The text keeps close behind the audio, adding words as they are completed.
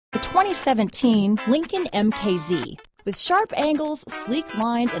2017 Lincoln MKZ. With sharp angles, sleek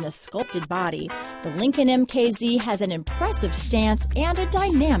lines, and a sculpted body, the Lincoln MKZ has an impressive stance and a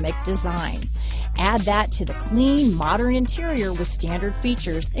dynamic design. Add that to the clean, modern interior with standard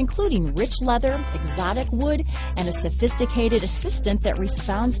features, including rich leather, exotic wood, and a sophisticated assistant that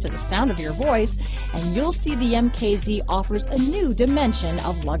responds to the sound of your voice, and you'll see the MKZ offers a new dimension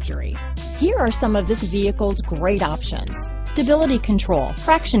of luxury. Here are some of this vehicle's great options: stability control,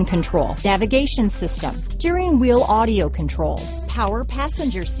 traction control, navigation system, steering wheel audio controls, power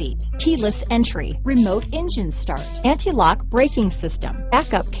passenger seat, keyless entry, remote engine start, anti-lock braking system,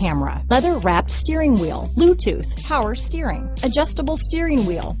 backup camera, leather-wrapped steering wheel, Bluetooth, power steering, adjustable steering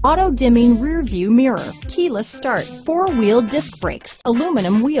wheel, auto-dimming rear view mirror, keyless start, four-wheel disc brakes,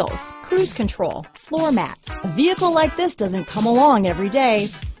 aluminum wheels, cruise control, floor mats. A vehicle like this doesn't come along every day.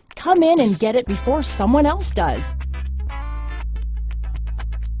 Come in and get it before someone else does.